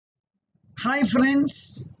Hi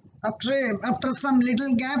friends, after some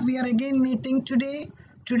little gap we are again meeting today.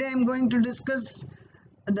 Today I am going to discuss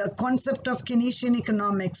the concept of Keynesian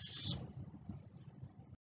economics.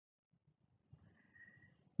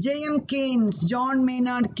 J.M. Keynes, John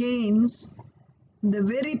Maynard Keynes, the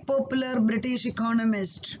very popular British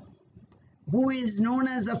economist who is known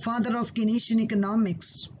as the father of Keynesian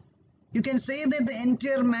economics. You can say that the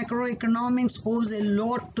entire macroeconomics owes a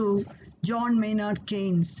lot to John Maynard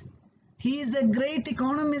Keynes. He is a great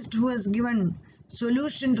economist who has given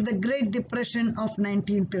solution to the Great Depression of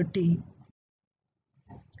 1930.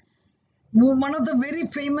 One of the very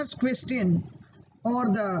famous question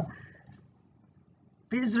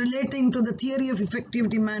is relating to the theory of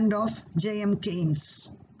effective demand of J.M.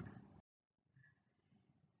 Keynes.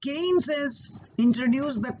 Keynes has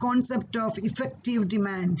introduced the concept of effective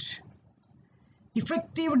demand.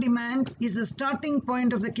 Effective demand is the starting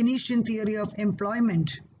point of the Keynesian theory of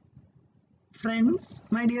employment. Friends,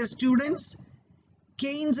 my dear students,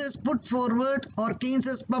 Keynes has Keynes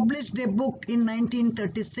has published a book in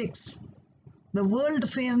 1936, the world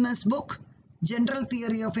famous book, General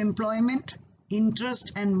Theory of Employment,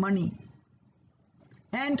 Interest and Money.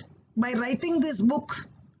 And by writing this book,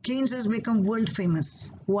 Keynes has become world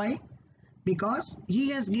famous. Why? Because he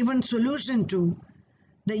has given solution to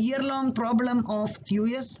the year-long problem of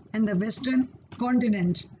US and the Western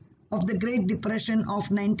continent of the Great Depression of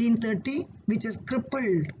 1930, which has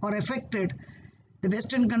crippled or affected the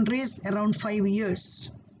Western countries around 5 years.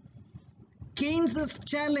 Keynes has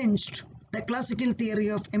challenged the classical theory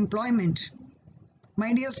of employment.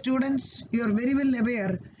 My dear students, you are very well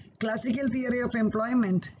aware, classical theory of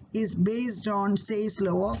employment is based on Say's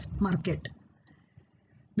law of market.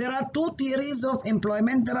 There are two theories of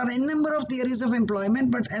employment. There are a number of theories of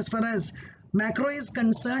employment, but as far as macro is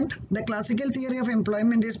concerned, the classical theory of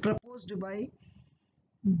employment is proposed by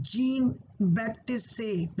Jean-Baptiste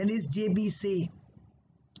Say, that is J.B. Say,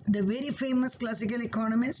 the very famous classical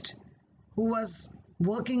economist who was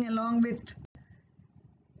working along with,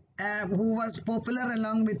 who was popular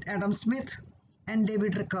along with Adam Smith and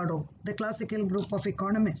David Ricardo, the classical group of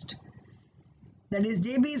economists. That is,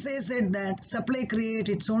 J.B. Say said that supply creates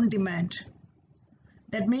its own demand.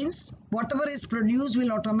 That means whatever is produced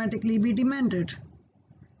will automatically be demanded.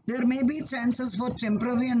 There may be chances for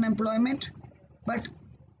temporary unemployment, but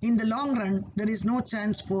in the long run, there is no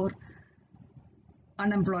chance for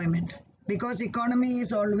unemployment because economy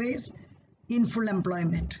is always in full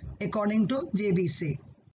employment, according to J.B. Say.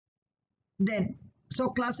 Then, so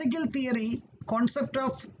classical theory, concept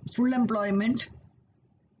of full employment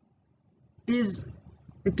is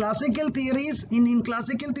the classical theories. In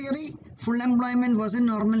classical theory, full employment was a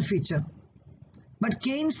normal feature. But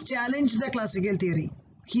Keynes challenged the classical theory.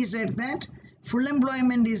 He said that full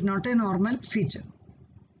employment is not a normal feature.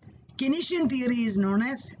 Keynesian theory is known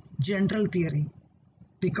as general theory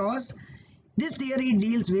because this theory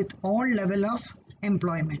deals with all level of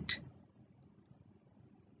employment.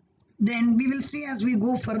 Then we will see as we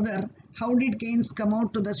go further how did Keynes come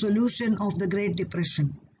out to the solution of the Great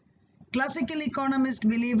Depression. Classical economists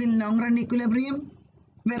believe in long-run equilibrium,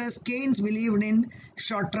 whereas Keynes believed in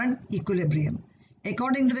short-run equilibrium.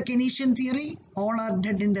 According to the Keynesian theory, all are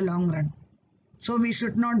dead in the long run. So we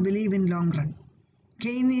should not believe in long run.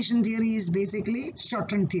 Keynesian theory is basically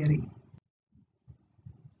short-run theory.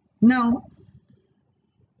 Now,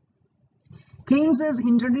 Keynes has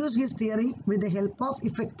introduced his theory with the help of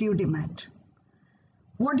effective demand.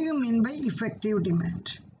 What do you mean by effective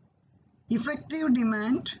demand? Effective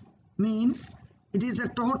demand means it is a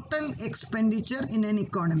total expenditure in an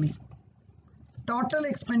economy. Total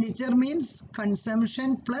expenditure means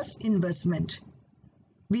consumption plus investment.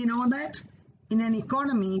 We know that in an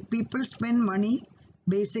economy, people spend money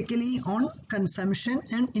basically on consumption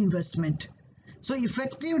and investment. So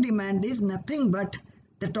effective demand is nothing but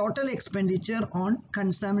the total expenditure on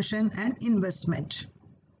consumption and investment.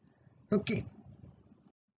 Okay.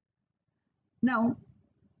 Now,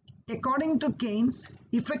 according to Keynes,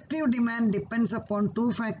 effective demand depends upon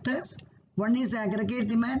two factors. One is aggregate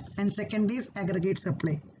demand and second is aggregate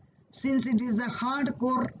supply. Since it is the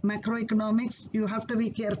hardcore macroeconomics, you have to be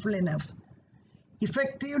careful enough.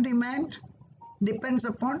 Effective demand depends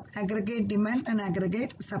upon aggregate demand and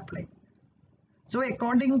aggregate supply. So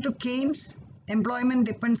according to Keynes, employment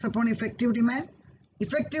depends upon effective demand.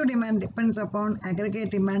 Effective demand depends upon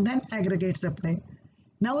aggregate demand and aggregate supply.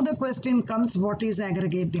 Now the question comes, what is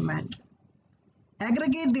aggregate demand?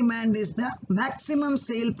 Aggregate demand is the maximum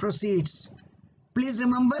sale proceeds. Please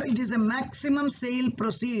remember, it is a maximum sale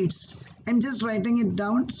proceeds. I'm just writing it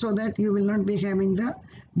down so that you will not be having the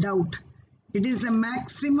doubt. It is the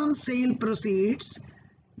maximum sale proceeds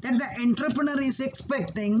that the entrepreneur is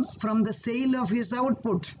expecting from the sale of his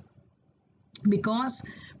output, because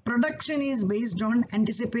production is based on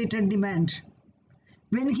anticipated demand.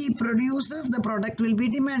 When he produces, the product will be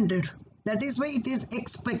demanded. That is why it is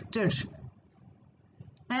expected.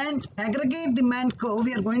 And aggregate demand curve,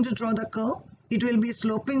 we are going to draw the curve. It will be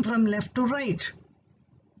sloping from left to right.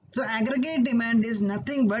 So aggregate demand is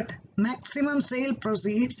nothing but maximum sale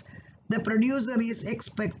proceeds the producer is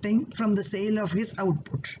expecting from the sale of his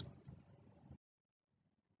output.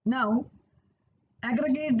 Now,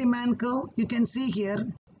 aggregate demand curve, you can see here,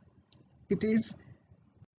 it is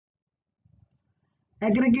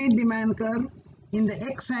aggregate demand curve. In the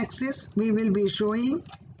x-axis, we will be showing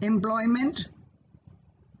employment.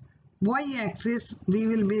 Y-axis, we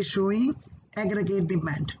will be showing aggregate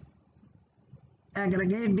demand.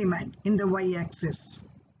 Aggregate demand in the y-axis.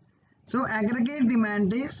 So aggregate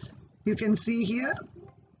demand is, you can see here,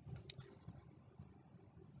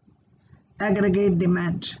 aggregate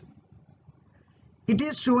demand. It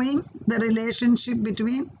is showing the relationship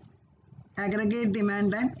between aggregate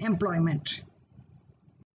demand and employment.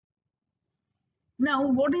 Now,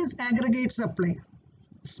 what is aggregate supply?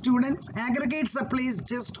 Students, aggregate supply is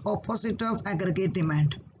just opposite of aggregate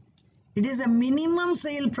demand. It is a minimum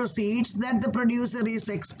sale proceeds that the producer is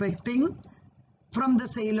expecting from the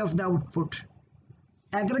sale of the output.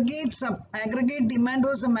 Aggregate demand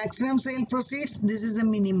was the maximum sale proceeds. This is a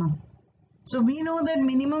minimum. So we know that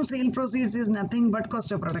minimum sale proceeds is nothing but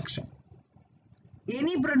cost of production.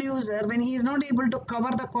 Any producer, when he is not able to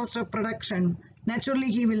cover the cost of production,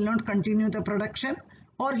 naturally he will not continue the production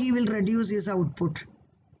or he will reduce his output.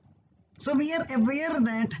 So we are aware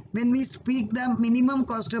that when we speak the minimum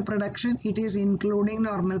cost of production, it is including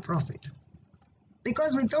normal profit.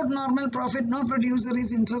 Because without normal profit, no producer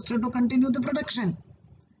is interested to continue the production.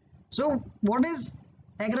 So what is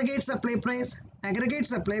aggregate supply price? Aggregate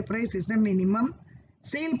supply price is the minimum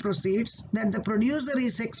sale proceeds that the producer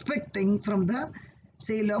is expecting from the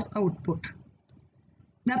sale of output.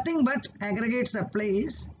 Nothing but aggregate supply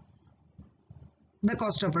is the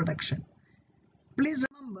cost of production. Please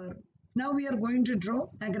remember, now we are going to draw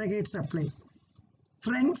aggregate supply.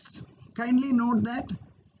 Friends, kindly note that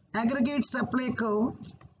aggregate supply curve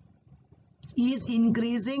is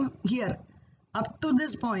increasing here up to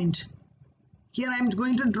this point. Here I am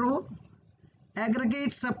going to draw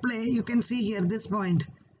aggregate supply. You can see here this point.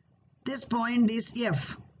 This point is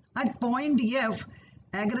F. At point F,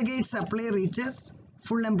 aggregate supply reaches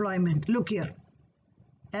full employment. Look here.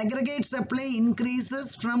 Aggregate supply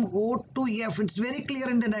increases from O to F. It's very clear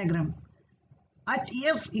in the diagram. At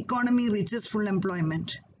F, economy reaches full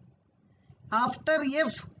employment. After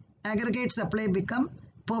F, aggregate supply becomes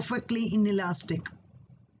perfectly inelastic.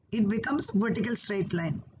 It becomes vertical straight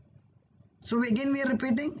line. So again we are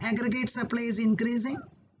repeating, aggregate supply is increasing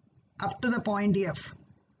up to the point F.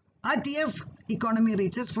 At F, economy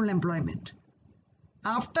reaches full employment.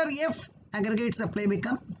 After F, aggregate supply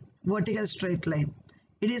becomes vertical straight line.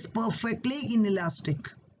 It is perfectly inelastic.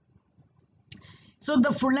 So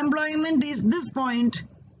the full employment is this point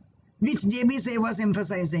which JB Say was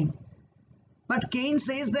emphasizing. But Keynes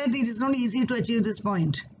says that it is not easy to achieve this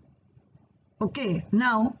point. Okay,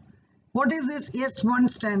 now what is this S1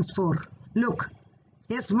 stands for? Look,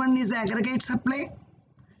 S1 is aggregate supply.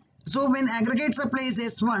 So when aggregate supply is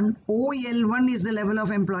S1, OL1 is the level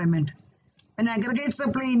of employment. When aggregate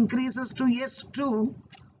supply increases to S2,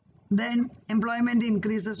 then employment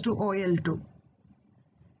increases to OL2.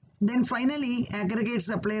 Then finally, aggregate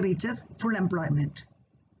supply reaches full employment.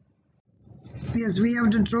 Yes, we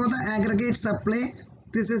have to draw the aggregate supply.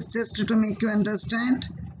 This is just to make you understand.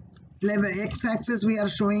 X-axis we are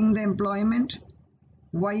showing the employment.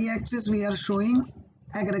 Y-axis we are showing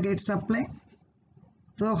aggregate supply.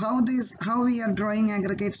 So how we are drawing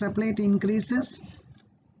aggregate supply? It increases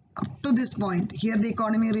up to this point. Here the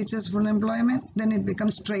economy reaches full employment, then it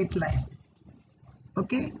becomes straight line.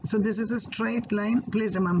 Okay, so this is a straight line.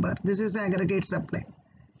 Please remember, this is aggregate supply.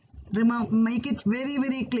 Make it very,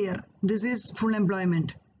 very clear. This is full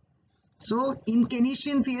employment. So in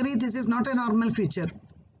Keynesian theory, this is not a normal feature.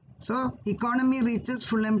 So economy reaches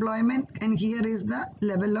full employment, and here is the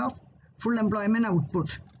level of full employment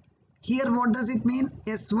output. Here what does it mean?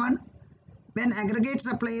 S1. When aggregate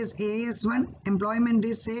supply is AS1, employment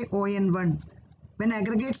is say ON1. When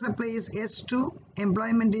aggregate supply is S2,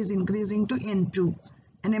 employment is increasing to N2.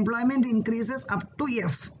 And employment increases up to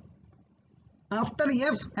F. After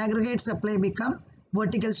F, aggregate supply becomes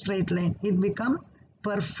vertical straight line. It becomes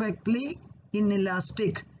perfectly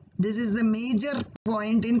inelastic. This is the major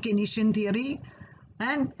point in Keynesian theory,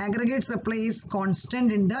 and aggregate supply is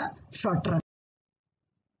constant in the short run.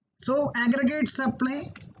 So aggregate supply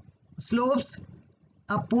slopes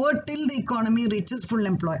upward till the economy reaches full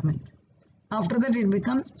employment. After that it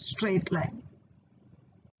becomes straight line.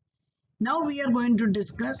 Now we are going to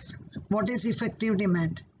discuss what is effective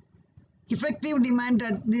demand. Effective demand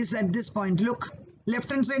at this point. Look,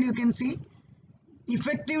 left hand side you can see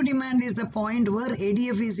effective demand is the point where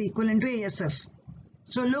ADF is equivalent to ASF.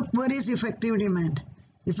 So look, where is effective demand?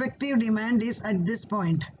 Effective demand is at this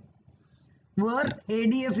point where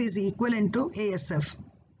ADF is equivalent to ASF.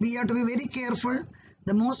 We have to be very careful.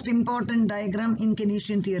 The most important diagram in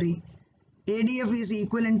Keynesian theory. ADF is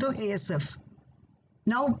equivalent to ASF.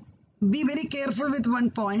 Now be very careful with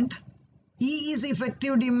one point. E is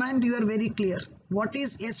effective demand, you are very clear. What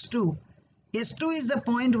is S2? S2 is the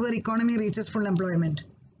point where economy reaches full employment.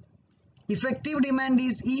 Effective demand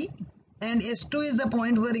is E and S2 is the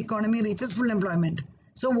point where economy reaches full employment.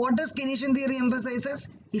 So what does Keynesian theory emphasizes?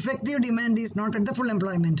 Effective demand is not at the full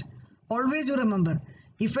employment. Always you remember,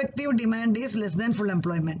 effective demand is less than full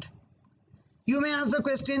employment. You may ask the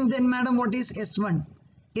question, then madam, what is S1?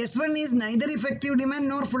 S1 is neither effective demand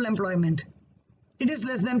nor full employment. It is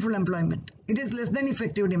less than full employment. It is less than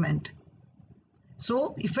effective demand.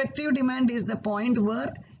 So effective demand is the point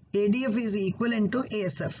where ADF is equivalent to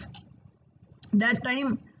ASF. That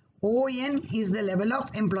time ON is the level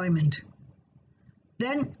of employment.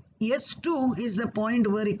 Then S2 is the point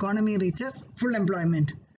where economy reaches full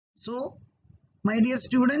employment. So my dear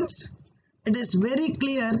students, it is very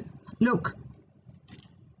clear. Look,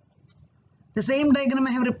 the same diagram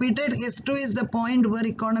I have repeated. S2 is the point where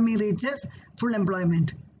economy reaches full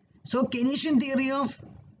employment. So Keynesian theory of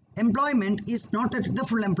employment is not at the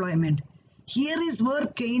full employment. Here is where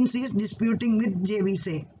Keynes is disputing with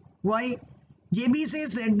JBC. Why? JBC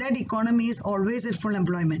said that economy is always at full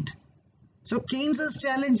employment. So Keynes has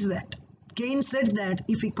challenged that. Keynes said that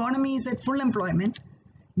if economy is at full employment,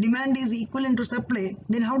 demand is equivalent to supply,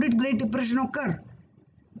 then how did Great Depression occur?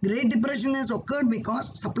 Great Depression has occurred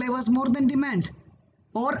because supply was more than demand,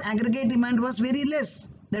 or aggregate demand was very less.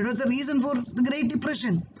 That was the reason for the Great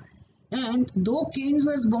Depression. And though Keynes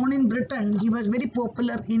was born in Britain, he was very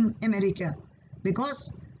popular in America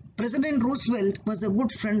because President Roosevelt was a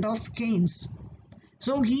good friend of Keynes.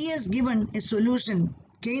 So he has given a solution.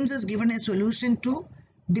 Keynes has given a solution to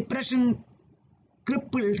depression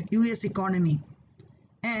crippled US economy.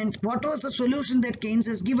 And what was the solution that Keynes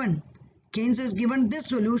has given? Keynes has given this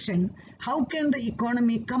solution. How can the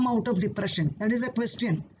economy come out of depression? That is a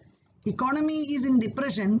question. Economy is in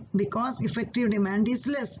depression because effective demand is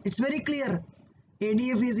less. It's very clear.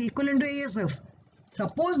 ADF is equivalent to ASF.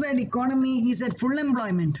 Suppose that economy is at full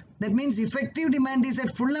employment. That means effective demand is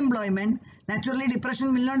at full employment. Naturally,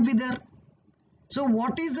 depression will not be there. So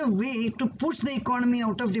what is the way to push the economy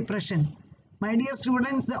out of depression? My dear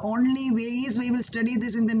students, the only way is, we will study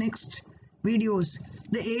this in the next videos.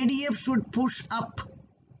 The ADF should push up.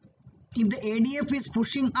 If the ADF is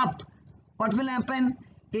pushing up, what will happen?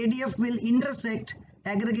 ADF will intersect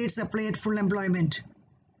aggregate supply at full employment.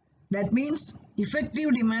 That means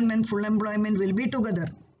effective demand and full employment will be together.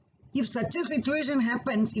 If such a situation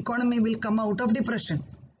happens, economy will come out of depression.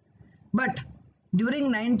 But during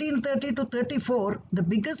 1930 to 34, the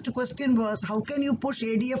biggest question was, how can you push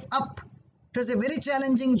ADF up? It was a very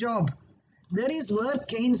challenging job. There is where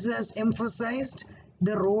Keynes has emphasized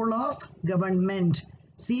the role of government.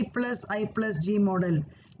 C plus I plus G model.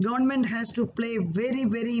 Government has to play very,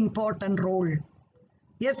 very important role.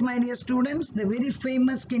 Yes, my dear students, the very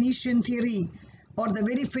famous Keynesian theory or the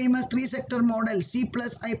very famous three-sector model C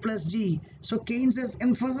plus I plus G. So Keynes has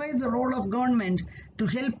emphasized the role of government to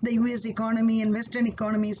help the US economy and Western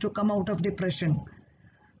economies to come out of depression.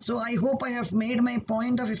 So I hope I have made my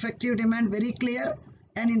point of effective demand very clear.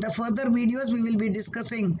 And in the further videos, we will be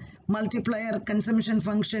discussing multiplier, consumption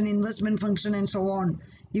function, investment function, and so on.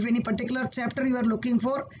 If any particular chapter you are looking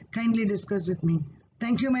for, kindly discuss with me.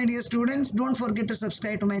 Thank you, my dear students. Don't forget to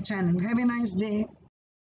subscribe to my channel. Have a nice day.